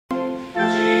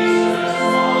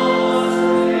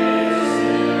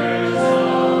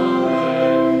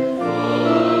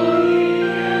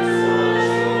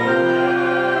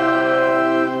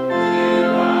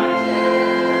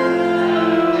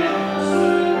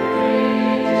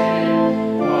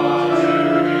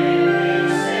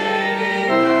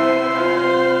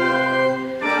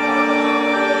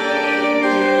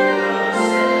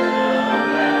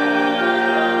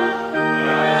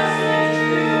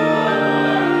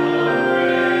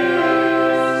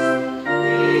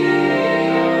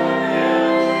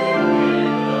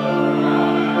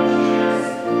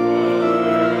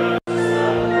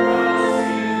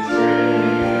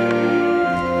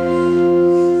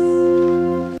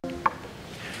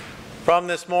From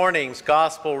this morning's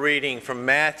gospel reading from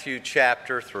Matthew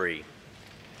chapter 3.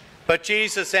 But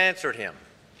Jesus answered him,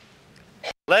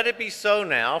 "Let it be so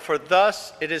now, for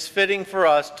thus it is fitting for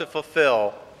us to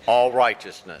fulfill all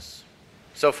righteousness."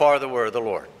 So far the word of the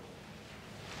Lord.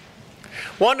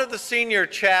 One of the senior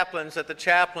chaplains at the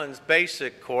chaplain's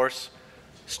basic course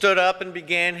stood up and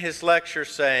began his lecture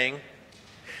saying,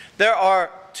 "There are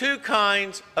two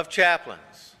kinds of chaplains.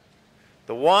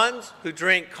 The ones who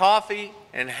drink coffee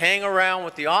and hang around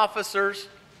with the officers,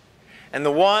 and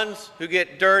the ones who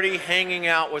get dirty hanging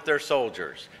out with their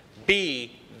soldiers.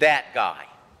 Be that guy."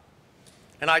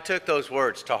 And I took those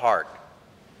words to heart.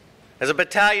 As a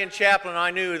battalion chaplain,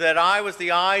 I knew that I was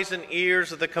the eyes and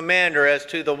ears of the commander as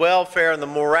to the welfare and the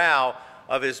morale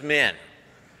of his men.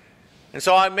 And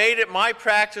so I made it my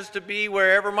practice to be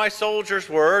wherever my soldiers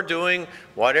were, doing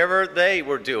whatever they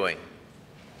were doing.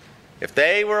 If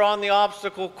they were on the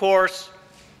obstacle course,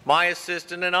 my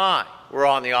assistant and I were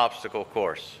on the obstacle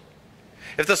course.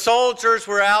 If the soldiers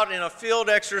were out in a field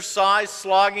exercise,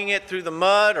 slogging it through the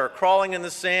mud or crawling in the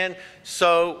sand,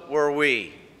 so were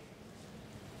we.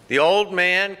 The old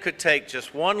man could take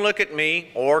just one look at me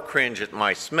or cringe at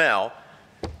my smell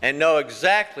and know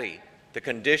exactly the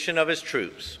condition of his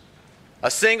troops. A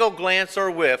single glance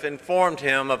or whiff informed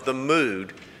him of the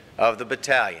mood of the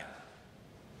battalion.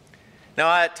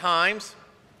 Now, at times,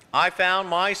 I found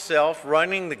myself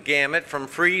running the gamut from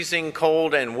freezing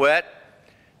cold and wet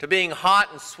to being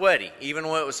hot and sweaty, even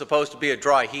when it was supposed to be a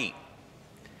dry heat.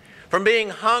 From being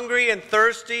hungry and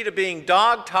thirsty to being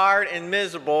dog-tired and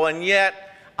miserable, and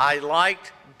yet I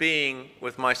liked being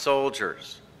with my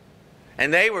soldiers.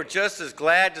 And they were just as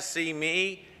glad to see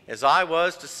me as I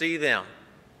was to see them,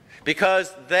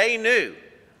 because they knew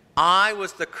I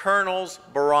was the colonel's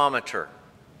barometer.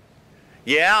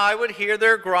 Yeah, I would hear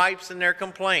their gripes and their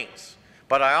complaints,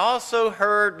 but I also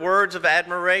heard words of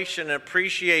admiration and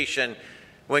appreciation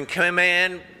when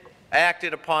command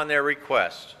acted upon their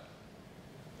request.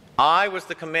 I was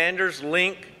the commander's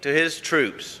link to his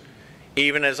troops,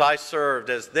 even as I served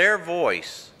as their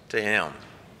voice to him.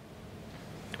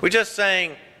 We just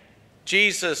sang,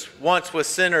 "Jesus, once with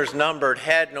sinners numbered,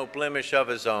 had no blemish of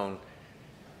his own.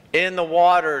 In the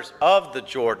waters of the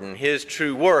Jordan, his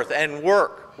true worth and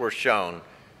work were shown.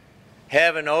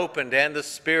 Heaven opened and the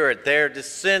Spirit there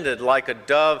descended like a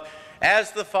dove.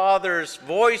 As the Father's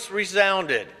voice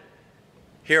resounded,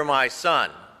 'Hear my Son,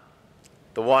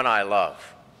 the one I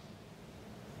love.'"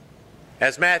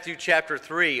 As Matthew chapter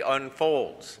 3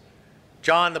 unfolds,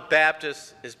 John the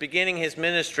Baptist is beginning his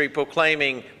ministry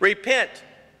proclaiming, "Repent,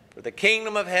 for the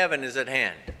kingdom of heaven is at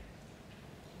hand."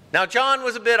 Now, John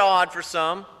was a bit odd for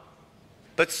some,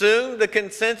 but soon the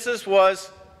consensus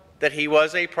was that he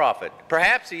was a prophet,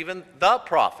 perhaps even the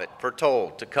prophet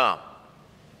foretold to come.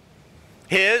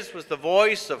 His was the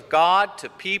voice of God to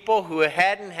people who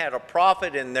hadn't had a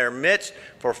prophet in their midst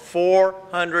for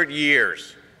 400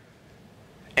 years.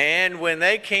 And when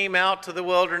they came out to the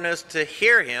wilderness to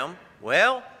hear him,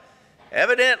 well,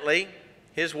 evidently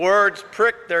his words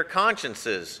pricked their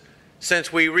consciences,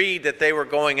 since we read that they were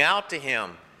going out to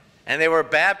him and they were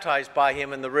baptized by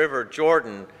him in the river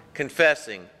Jordan,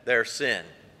 confessing their sin.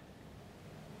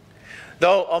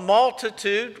 Though a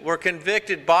multitude were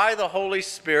convicted by the Holy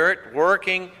Spirit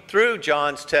working through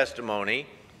John's testimony,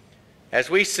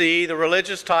 as we see, the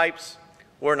religious types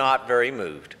were not very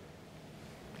moved.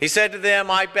 He said to them,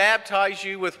 "I baptize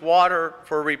you with water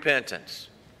for repentance.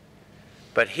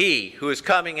 But he who is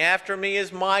coming after me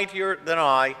is mightier than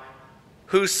I,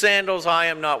 whose sandals I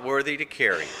am not worthy to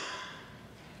carry.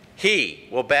 He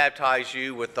will baptize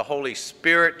you with the Holy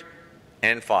Spirit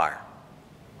and fire."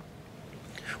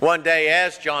 One day,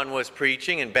 as John was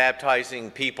preaching and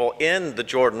baptizing people in the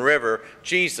Jordan River,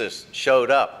 Jesus showed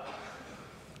up.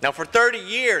 Now, for 30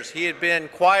 years, he had been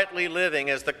quietly living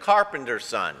as the carpenter's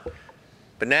son,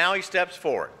 but now he steps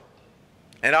forward.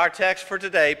 And our text for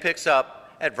today picks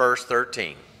up at verse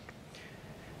 13.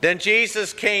 "Then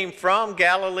Jesus came from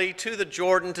Galilee to the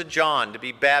Jordan to John to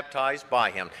be baptized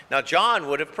by him." Now, John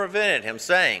would have prevented him,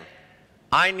 saying,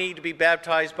 "I need to be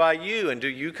baptized by you, and do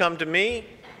you come to me?"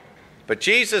 But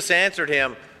Jesus answered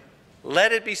him,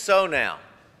 "Let it be so now,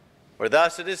 for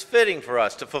thus it is fitting for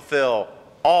us to fulfill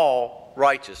all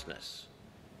righteousness."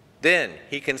 Then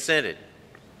he consented.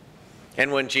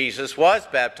 And when Jesus was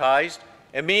baptized,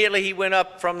 immediately he went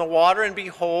up from the water, and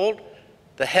behold,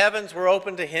 the heavens were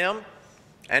opened to him,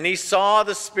 and he saw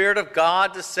the Spirit of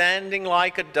God descending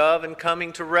like a dove and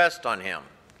coming to rest on him.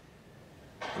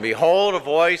 And behold, a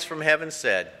voice from heaven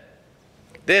said,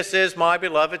 "This is my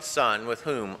beloved Son, with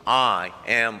whom I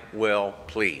am well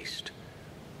pleased."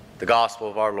 The Gospel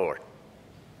of our Lord.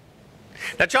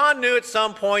 Now, John knew at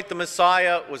some point the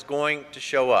Messiah was going to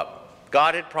show up.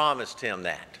 God had promised him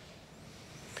that.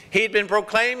 He had been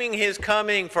proclaiming his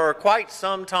coming for quite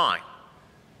some time.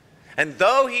 And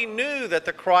though he knew that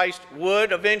the Christ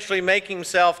would eventually make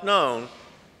himself known,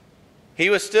 he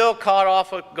was still caught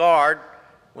off guard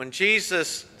when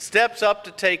Jesus steps up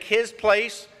to take his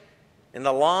place in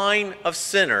the line of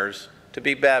sinners to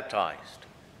be baptized.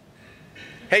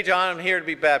 Hey, John, I'm here to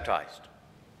be baptized.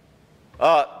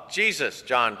 Jesus,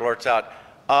 John blurts out,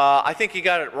 I think you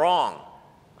got it wrong.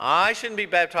 I shouldn't be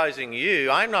baptizing you.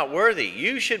 I'm not worthy.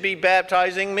 You should be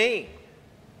baptizing me.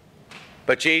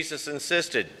 But Jesus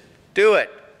insisted, do it.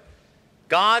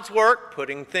 God's work,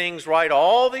 putting things right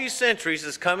all these centuries,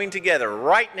 is coming together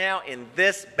right now in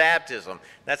this baptism.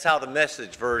 That's how the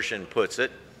Message version puts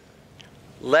it.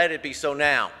 Let it be so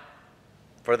now,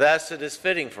 for thus it is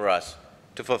fitting for us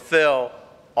to fulfill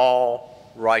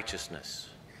all righteousness.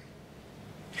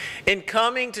 In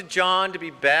coming to John to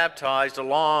be baptized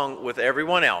along with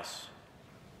everyone else,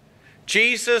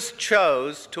 Jesus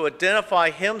chose to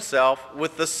identify himself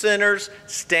with the sinners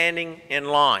standing in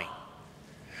line.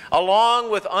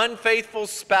 Along with unfaithful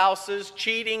spouses,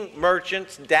 cheating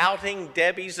merchants, doubting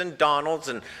Debbies and Donalds,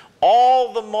 and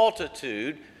all the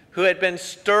multitude who had been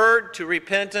stirred to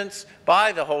repentance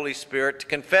by the Holy Spirit to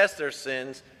confess their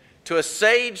sins, to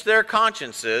assuage their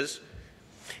consciences,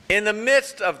 in the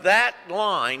midst of that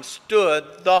line stood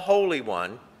the Holy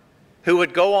One who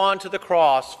would go on to the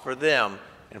cross for them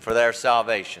and for their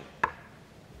salvation.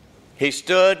 He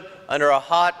stood under a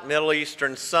hot Middle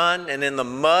Eastern sun and in the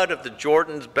mud of the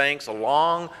Jordan's banks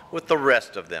along with the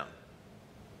rest of them.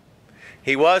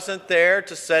 He wasn't there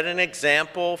to set an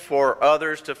example for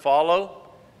others to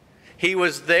follow. He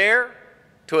was there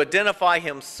to identify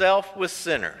himself with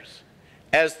sinners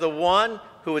as the one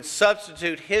who would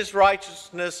substitute his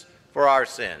righteousness for our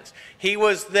sins. He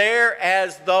was there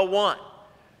as the one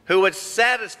who would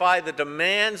satisfy the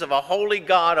demands of a holy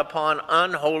God upon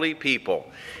unholy people.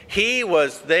 He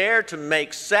was there to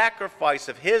make sacrifice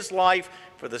of his life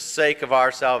for the sake of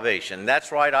our salvation.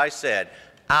 That's right, I said,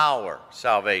 our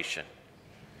salvation.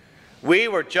 We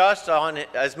were just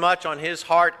as much on his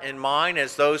heart and mind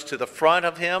as those to the front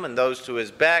of him and those to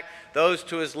his back, those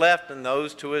to his left and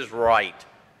those to his right.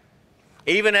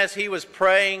 Even as he was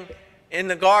praying in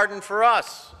the garden for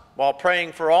us, while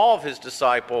praying for all of his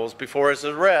disciples before his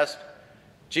arrest,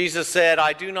 Jesus said,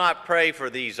 I do not pray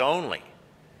for these only,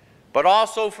 but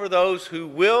also for those who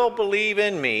will believe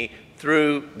in me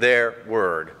through their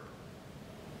word.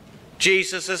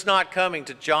 Jesus is not coming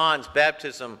to John's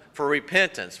baptism for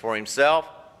repentance for himself.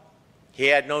 He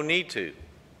had no need to.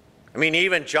 I mean,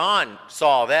 even John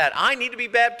saw that. I need to be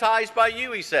baptized by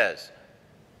you, he says.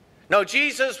 No,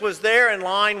 Jesus was there in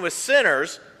line with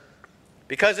sinners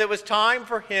because it was time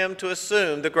for him to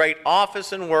assume the great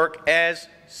office and work as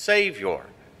Savior.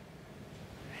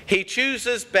 He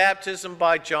chooses baptism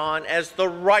by John as the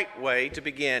right way to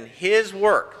begin his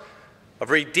work of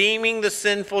redeeming the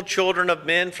sinful children of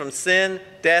men from sin,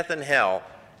 death, and hell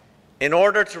in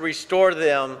order to restore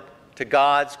them to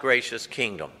God's gracious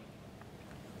kingdom.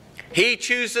 He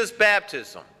chooses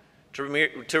baptism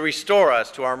to restore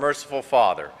us to our merciful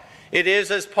Father. It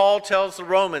is as Paul tells the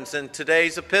Romans in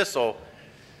today's epistle,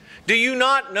 do you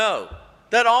not know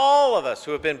that all of us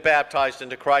who have been baptized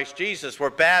into Christ Jesus were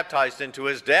baptized into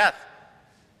his death?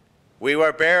 We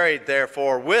were buried,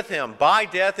 therefore, with him by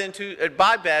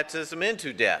baptism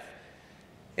into death,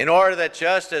 in order that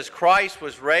just as Christ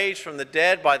was raised from the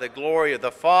dead by the glory of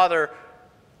the Father,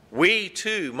 we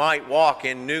too might walk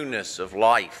in newness of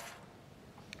life.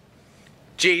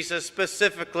 Jesus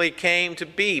specifically came to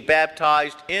be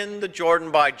baptized in the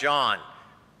Jordan by John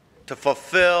to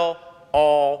fulfill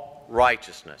all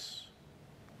righteousness.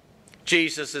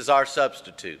 Jesus is our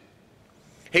substitute.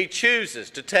 He chooses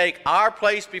to take our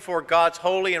place before God's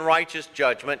holy and righteous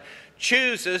judgment,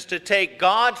 chooses to take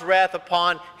God's wrath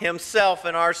upon himself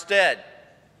in our stead.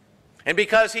 And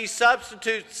because he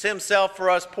substitutes himself for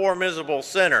us poor, miserable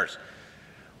sinners,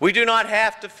 we do not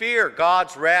have to fear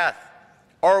God's wrath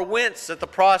or wince at the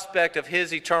prospect of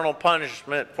his eternal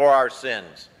punishment for our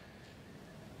sins.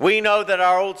 We know that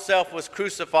our old self was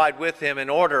crucified with him in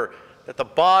order that the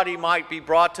body might be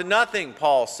brought to nothing,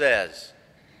 Paul says.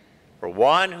 For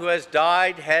one who has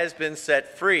died has been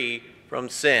set free from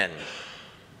sin.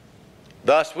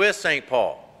 Thus, with St.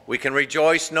 Paul, we can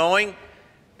rejoice knowing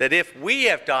that if we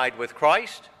have died with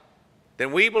Christ,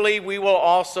 then we believe we will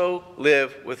also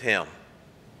live with him.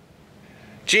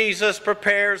 Jesus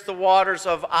prepares the waters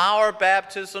of our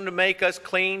baptism to make us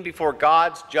clean before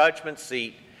God's judgment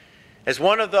seat as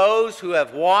one of those who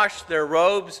have washed their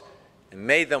robes and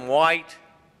made them white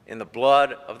in the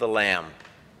blood of the Lamb.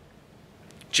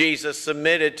 Jesus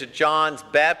submitted to John's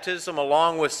baptism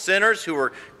along with sinners who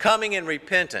were coming in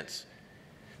repentance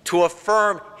to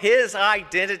affirm his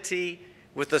identity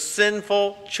with the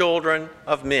sinful children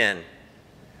of men,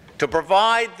 to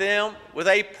provide them with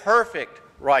a perfect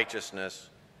righteousness,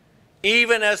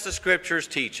 even as the Scriptures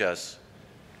teach us.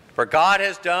 For God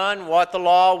has done what the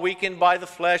law, weakened by the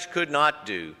flesh, could not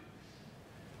do.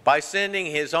 By sending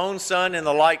his own Son in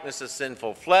the likeness of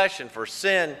sinful flesh, and for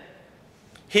sin,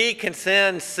 he can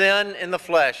send sin in the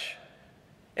flesh,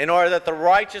 in order that the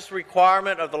righteous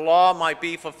requirement of the law might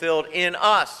be fulfilled in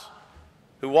us,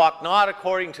 who walk not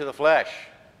according to the flesh,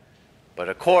 but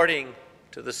according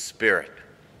to the Spirit.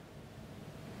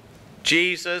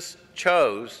 Jesus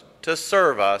chose to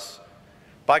serve us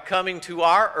by coming to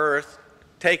our earth,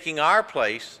 taking our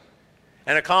place,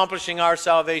 and accomplishing our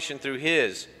salvation through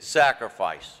his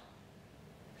sacrifice.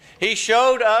 He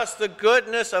showed us the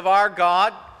goodness of our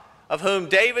God, of whom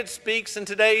David speaks in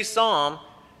today's psalm.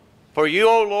 For you,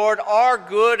 O Lord, are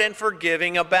good and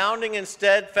forgiving, abounding in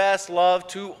steadfast love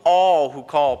to all who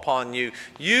call upon you.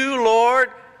 You, Lord,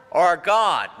 are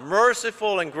God,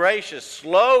 merciful and gracious,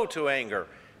 slow to anger,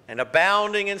 and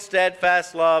abounding in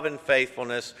steadfast love and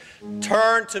faithfulness.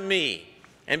 Turn to me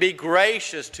and be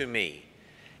gracious to me.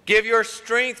 Give your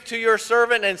strength to your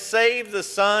servant and save the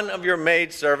son of your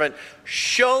maidservant.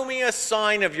 Show me a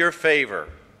sign of your favor.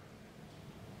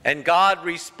 And God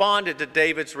responded to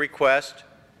David's request,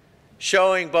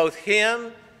 showing both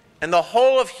him and the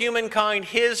whole of humankind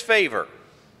his favor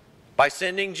by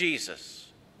sending Jesus,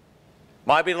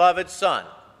 my beloved Son,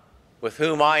 with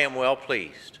whom I am well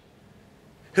pleased,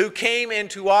 who came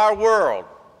into our world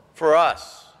for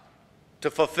us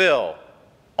to fulfill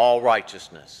all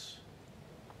righteousness.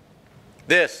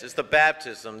 This is the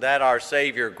baptism that our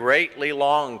Savior greatly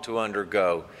longed to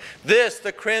undergo. This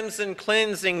the crimson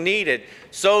cleansing needed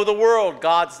so the world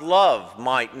God's love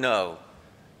might know.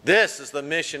 This is the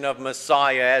mission of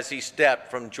Messiah as he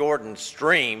stepped from Jordan's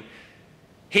stream.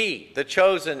 He, the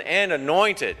chosen and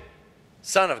anointed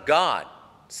Son of God,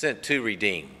 sent to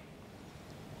redeem.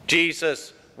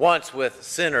 Jesus, once with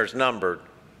sinners numbered,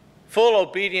 full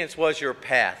obedience was your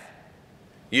path.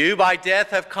 You by death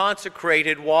have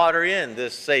consecrated water in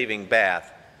this saving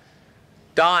bath.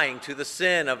 Dying to the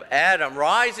sin of Adam,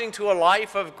 rising to a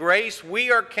life of grace,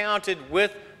 we are counted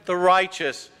with the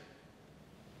righteous.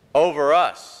 Over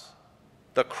us,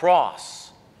 the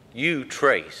cross you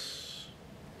trace.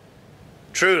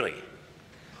 Truly,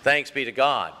 thanks be to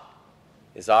God,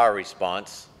 is our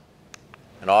response.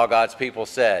 And all God's people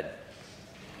said,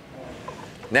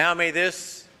 now may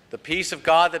this, the peace of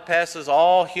God that passes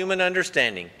all human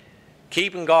understanding,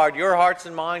 keep and guard your hearts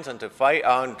and minds unto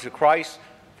Christ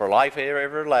for life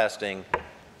everlasting.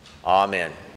 Amen.